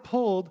 God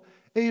pulled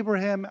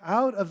Abraham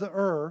out of the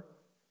Ur,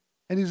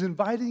 and he's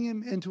inviting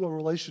him into a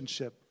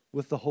relationship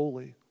with the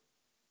holy.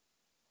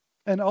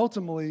 And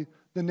ultimately,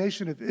 the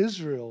nation of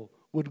Israel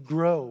would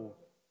grow,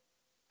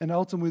 and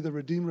ultimately the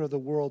Redeemer of the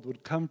world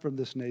would come from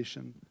this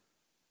nation.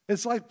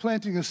 It's like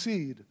planting a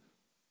seed.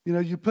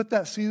 You put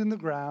that seed in the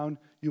ground,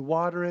 you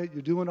water it,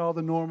 you're doing all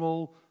the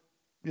normal,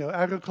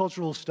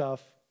 agricultural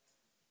stuff.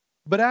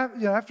 But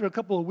after a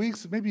couple of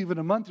weeks, maybe even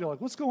a month, you're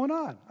like, what's going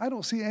on? I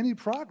don't see any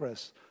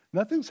progress.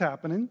 Nothing's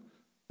happening.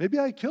 Maybe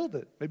I killed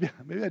it.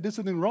 Maybe I did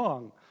something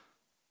wrong.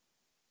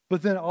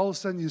 But then all of a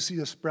sudden you see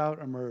a sprout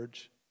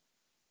emerge.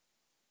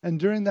 And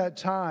during that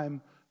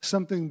time,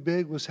 something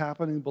big was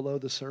happening below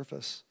the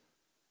surface.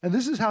 And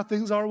this is how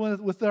things are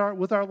with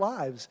our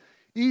lives.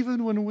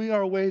 Even when we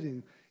are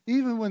waiting,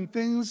 even when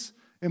things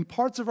in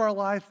parts of our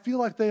life feel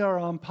like they are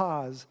on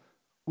pause,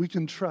 we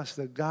can trust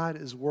that God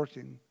is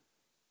working.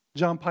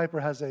 John Piper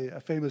has a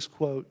famous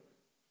quote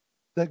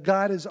that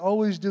God is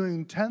always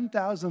doing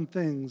 10,000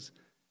 things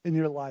in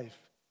your life,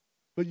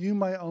 but you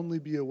might only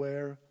be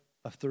aware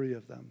of 3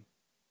 of them.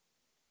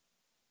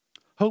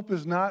 Hope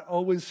is not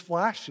always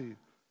flashy,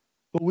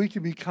 but we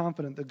can be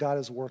confident that God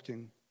is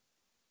working.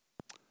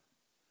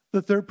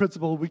 The third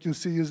principle we can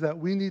see is that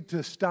we need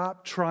to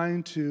stop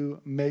trying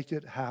to make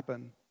it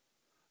happen.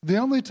 The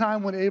only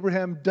time when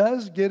Abraham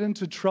does get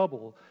into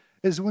trouble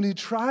is when he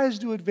tries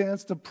to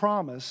advance the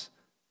promise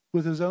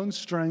with his own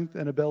strength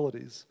and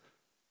abilities.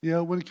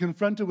 When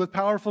confronted with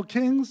powerful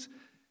kings,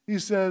 he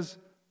says,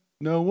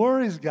 no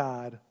worries,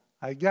 God.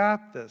 I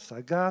got this.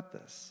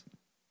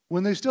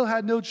 When they still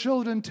had no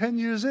children 10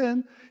 years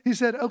in, he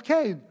said,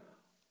 okay,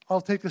 I'll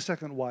take a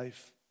second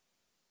wife.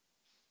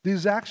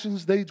 These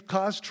actions, they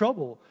cause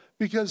trouble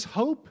because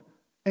hope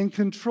and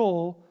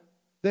control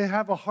they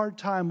have a hard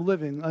time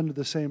living under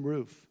the same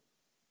roof.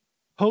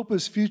 Hope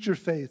is future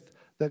faith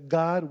that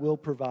God will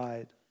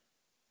provide.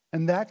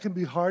 And that can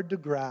be hard to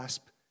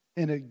grasp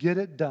in a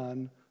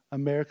get-it-done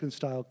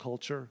American-style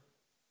culture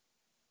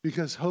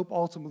because hope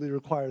ultimately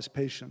requires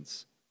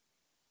patience.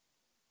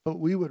 But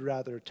we would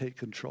rather take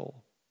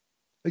control.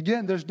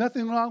 Again, there's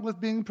nothing wrong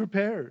with being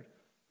prepared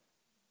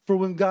for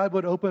when God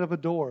would open up a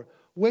door.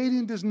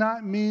 Waiting does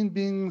not mean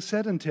being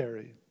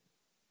sedentary.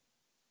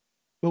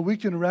 But we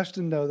can rest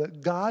and know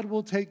that God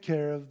will take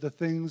care of the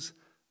things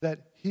that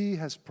He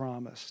has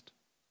promised.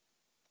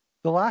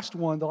 The last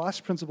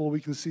principle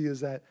we can see is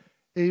that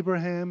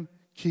Abraham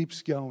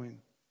keeps going.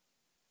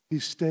 He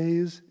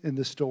stays in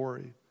the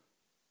story.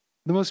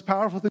 The most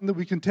powerful thing that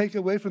we can take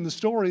away from the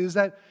story is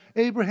that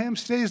Abraham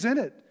stays in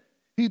it.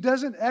 He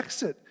doesn't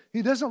exit.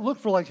 He doesn't look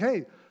for like,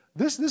 hey,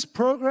 this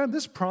program,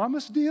 this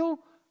promise deal,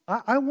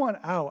 I want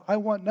out. I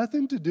want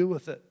nothing to do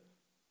with it.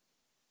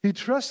 He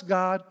trusts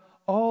God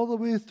all the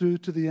way through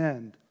to the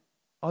end,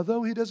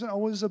 although he doesn't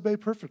always obey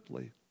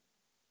perfectly.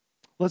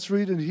 Let's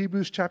read in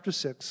Hebrews chapter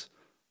 6,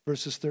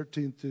 verses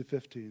 13 through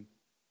 15.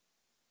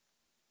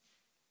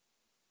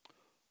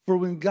 For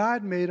when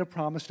God made a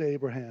promise to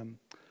Abraham,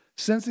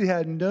 since he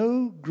had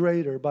no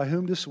greater by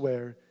whom to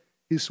swear,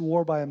 he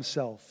swore by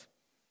himself,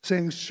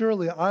 saying,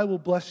 surely I will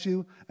bless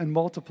you and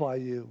multiply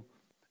you.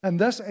 And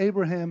thus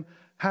Abraham,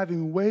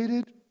 having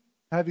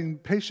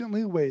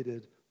patiently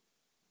waited,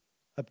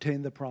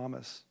 obtained the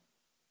promise.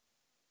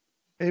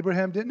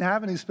 Abraham didn't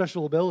have any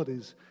special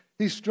abilities.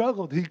 He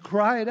struggled. He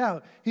cried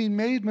out. He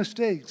made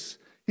mistakes.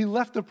 He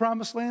left the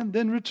promised land,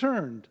 then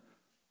returned.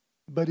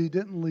 But he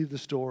didn't leave the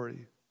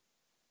story.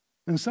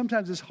 And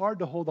sometimes it's hard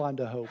to hold on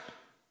to hope.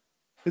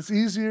 It's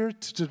easier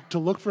to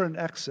look for an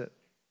exit.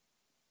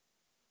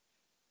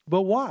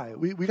 But why?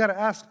 We got to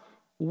ask,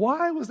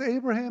 why was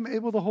Abraham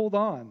able to hold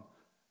on?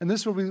 And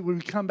this is where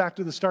we come back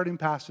to the starting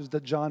passage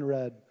that John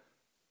read.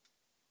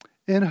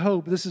 In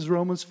hope, this is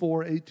Romans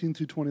 4, 18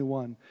 through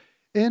 21.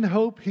 In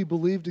hope, he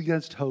believed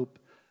against hope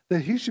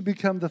that he should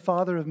become the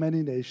father of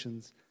many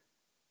nations.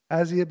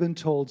 As he had been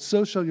told,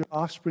 so shall your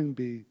offspring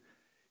be.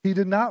 He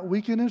did not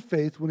weaken in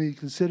faith when he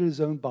considered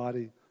his own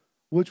body,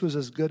 which was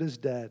as good as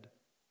dead,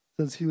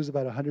 since he was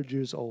about 100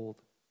 years old.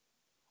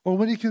 Or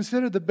when he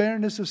considered the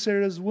barrenness of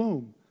Sarah's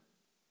womb,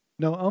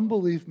 no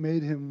unbelief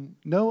made him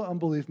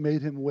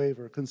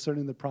waver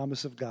concerning the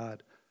promise of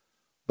God,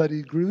 but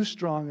he grew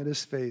strong in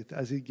his faith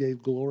as he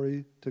gave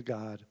glory to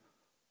God,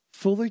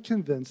 fully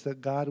convinced that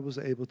God was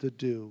able to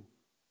do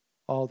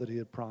all that he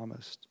had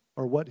promised,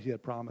 or what he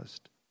had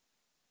promised.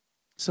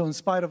 So in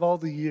spite of all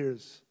the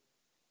years,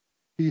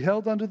 he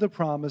held onto the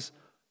promise,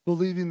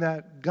 believing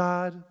that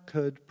God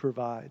could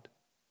provide.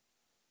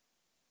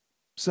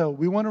 So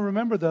we want to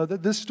remember, though,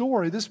 that this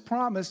story, this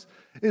promise,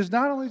 is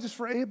not only just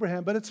for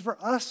Abraham, but it's for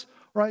us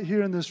right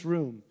here in this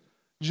room.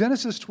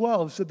 Genesis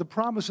 12 said the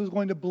promise was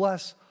going to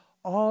bless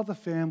all the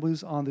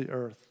families on the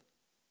earth.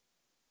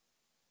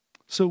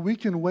 So we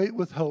can wait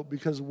with hope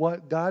because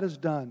what God has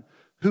done,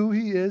 who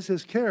he is,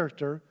 his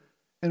character,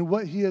 and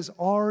what he has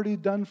already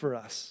done for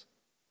us.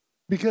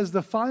 Because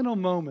the final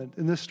moment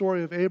in this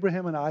story of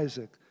Abraham and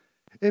Isaac,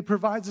 it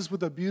provides us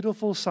with a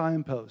beautiful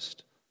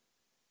signpost,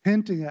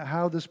 hinting at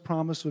how this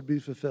promise would be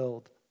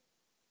fulfilled.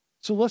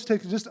 So let's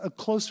take just a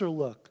closer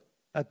look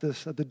at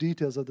the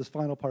details of this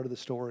final part of the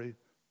story.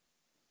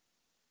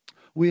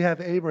 We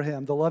have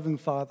Abraham, the loving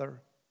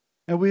father,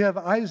 and we have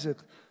Isaac,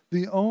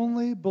 the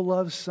only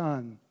beloved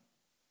son,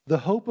 the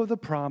hope of the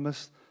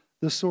promise,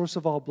 the source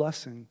of all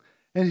blessing.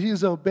 And he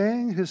is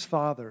obeying his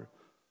father,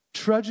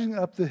 trudging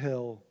up the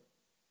hill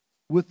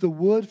with the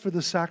wood for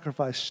the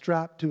sacrifice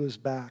strapped to his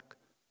back.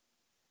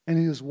 And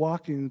he is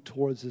walking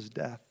towards his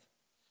death.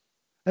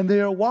 And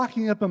they are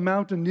walking up a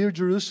mountain near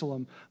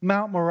Jerusalem,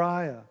 Mount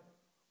Moriah,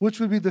 which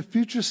would be the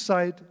future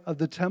site of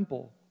the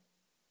temple,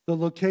 the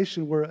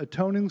location where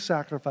atoning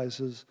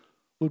sacrifices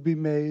would be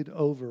made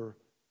over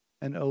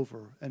and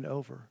over and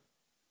over.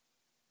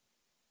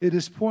 It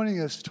is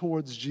pointing us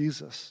towards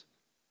Jesus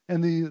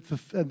and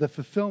the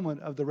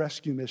fulfillment of the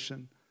rescue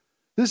mission.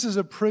 This is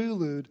a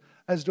prelude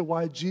as to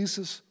why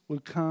Jesus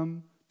would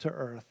come to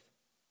earth.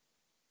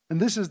 And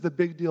this is the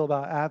big deal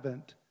about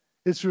Advent.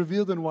 It's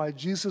revealed in why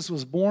Jesus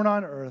was born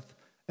on earth,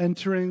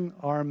 entering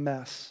our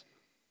mess.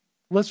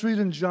 Let's read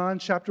in John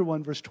chapter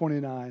 1, verse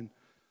 29.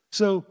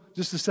 So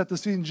just to set the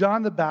scene,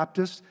 John the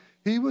Baptist,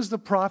 he was the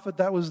prophet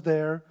that was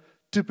there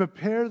to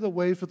prepare the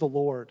way for the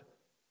Lord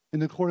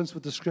in accordance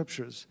with the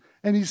scriptures.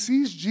 And he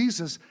sees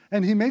Jesus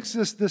and he makes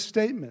this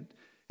statement.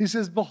 He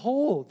says,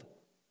 behold,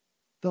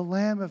 the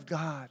Lamb of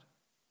God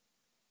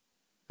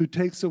who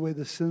takes away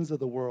the sins of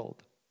the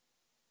world.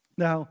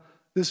 Now,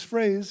 this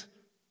phrase,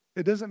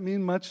 it doesn't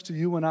mean much to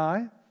you and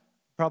I.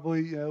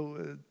 Probably,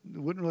 it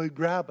wouldn't really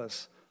grab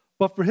us.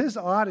 But for his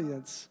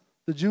audience,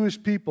 the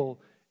Jewish people,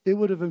 it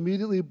would have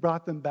immediately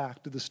brought them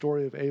back to the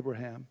story of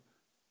Abraham.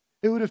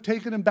 It would have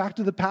taken them back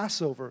to the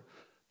Passover,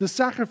 the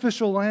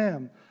sacrificial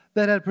lamb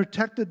that had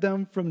protected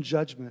them from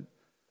judgment.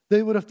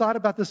 They would have thought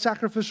about the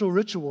sacrificial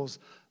rituals,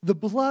 the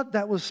blood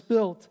that was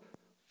spilt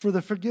for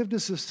the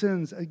forgiveness of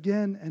sins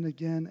again and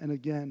again and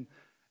again.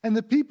 And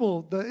the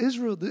people, the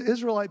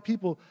Israelite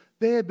people,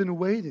 they had been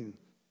waiting.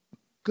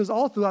 Because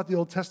all throughout the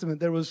Old Testament,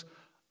 there was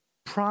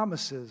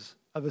promises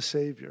of a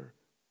Savior.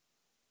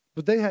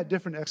 But they had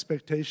different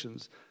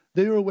expectations.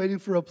 They were waiting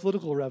for a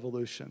political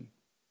revolution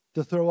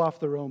to throw off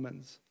the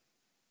Romans.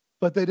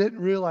 But they didn't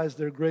realize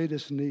their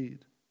greatest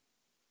need.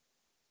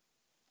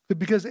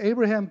 Because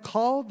Abraham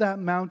called that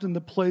mountain the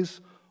place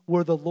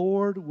where the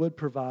Lord would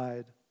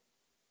provide.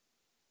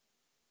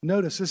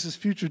 Notice, this is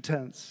future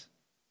tense.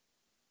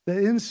 That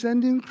in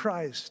sending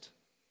Christ,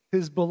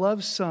 his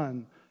beloved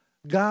Son,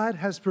 God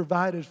has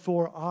provided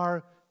for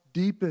our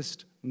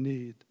deepest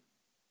need.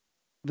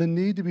 The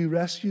need to be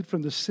rescued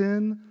from the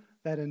sin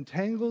that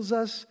entangles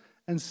us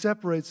and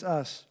separates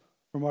us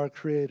from our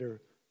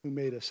Creator who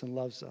made us and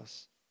loves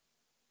us.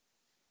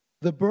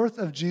 The birth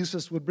of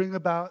Jesus would bring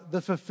about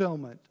the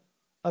fulfillment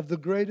of the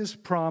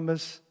greatest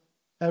promise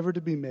ever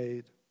to be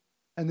made.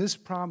 And this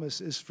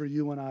promise is for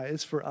you and I.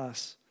 It's for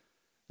us.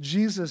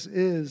 Jesus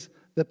is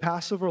the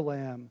Passover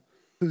lamb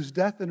whose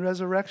death and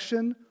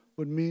resurrection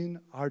would mean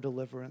our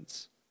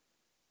deliverance.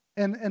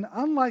 And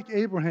unlike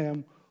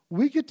Abraham,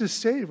 we get to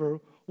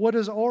savor what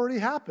has already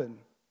happened.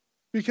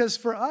 Because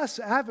for us,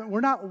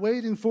 we're not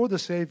waiting for the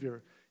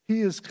Savior.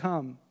 He has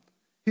come.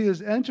 He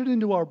has entered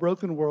into our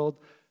broken world,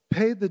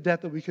 paid the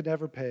debt that we could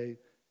never pay,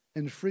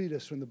 and freed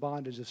us from the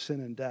bondage of sin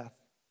and death.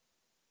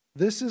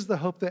 This is the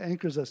hope that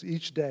anchors us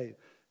each day.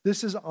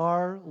 This is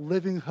our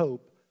living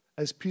hope,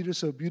 as Peter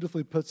so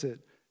beautifully puts it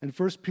in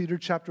 1 Peter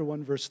chapter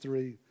 1, verse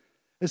 3.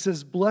 It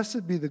says,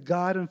 "Blessed be the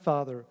God and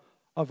Father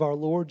of our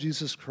Lord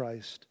Jesus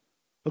Christ.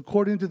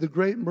 According to the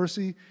great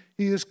mercy,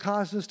 he has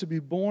caused us to be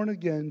born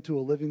again to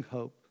a living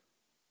hope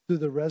through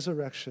the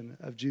resurrection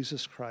of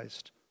Jesus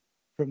Christ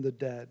from the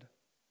dead."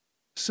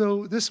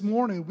 So this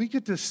morning, we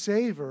get to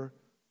savor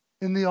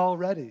in the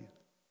already.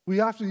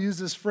 We often use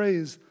this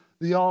phrase,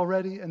 the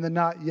already and the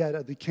not yet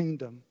of the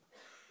kingdom.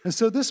 And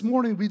so this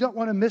morning, we don't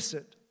want to miss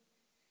it.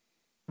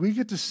 We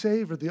get to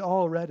savor the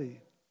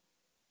already.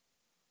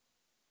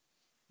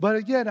 But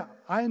again,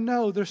 I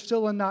know there's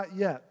still a not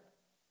yet.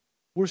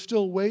 We're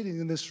still waiting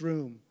in this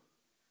room.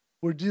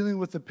 We're dealing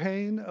with the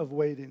pain of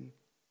waiting.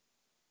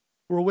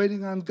 We're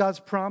waiting on God's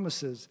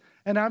promises.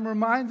 And I'm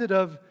reminded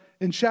of,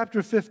 in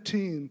chapter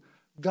 15,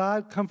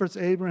 God comforts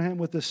Abraham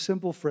with this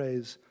simple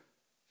phrase,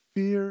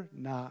 "Fear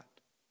not,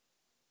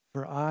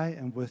 for I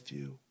am with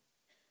you."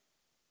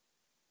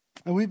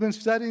 And we've been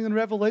studying in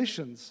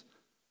Revelations.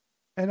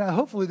 And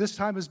hopefully this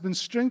time has been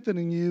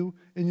strengthening you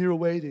in your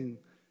waiting.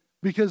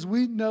 Because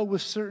we know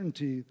with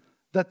certainty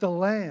that the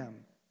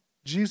Lamb,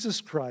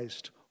 Jesus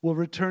Christ, will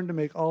return to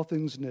make all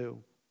things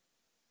new.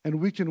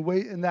 And we can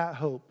wait in that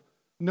hope,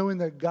 knowing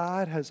that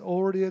God has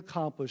already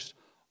accomplished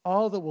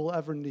all that we'll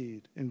ever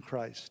need in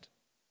Christ.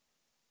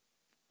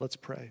 Let's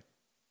pray.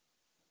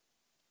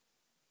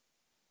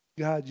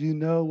 God, you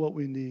know what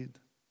we need.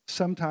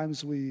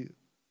 Sometimes we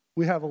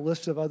have a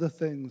list of other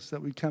things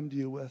that we come to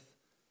you with.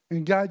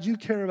 And God, you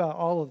care about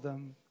all of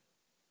them.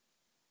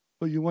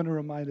 But you want to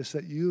remind us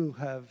that you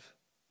have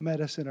met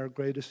us in our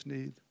greatest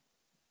need.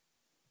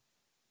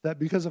 That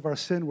because of our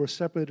sin, we're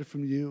separated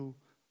from you.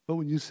 But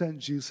when you sent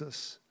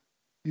Jesus,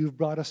 you've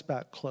brought us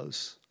back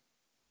close.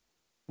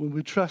 When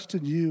we trust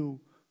in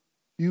you,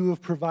 you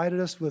have provided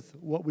us with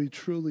what we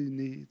truly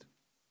need.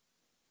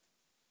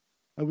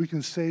 And we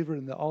can savor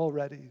in the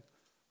already.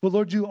 But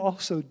Lord, you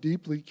also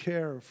deeply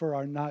care for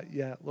our not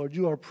yet. Lord,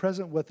 you are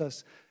present with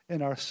us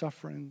in our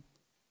suffering.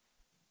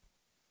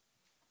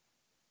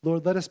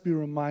 Lord, let us be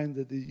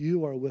reminded that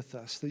you are with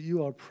us, that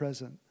you are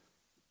present,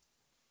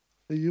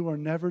 that you are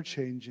never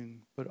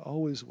changing, but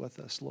always with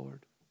us,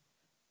 Lord.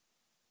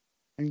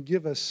 And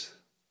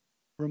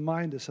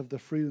remind us of the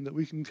freedom that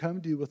we can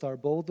come to you with our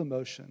bold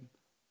emotion,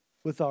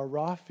 with our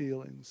raw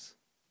feelings,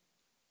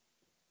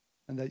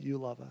 and that you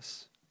love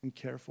us and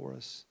care for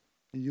us,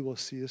 and you will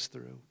see us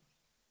through.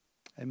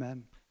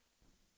 Amen.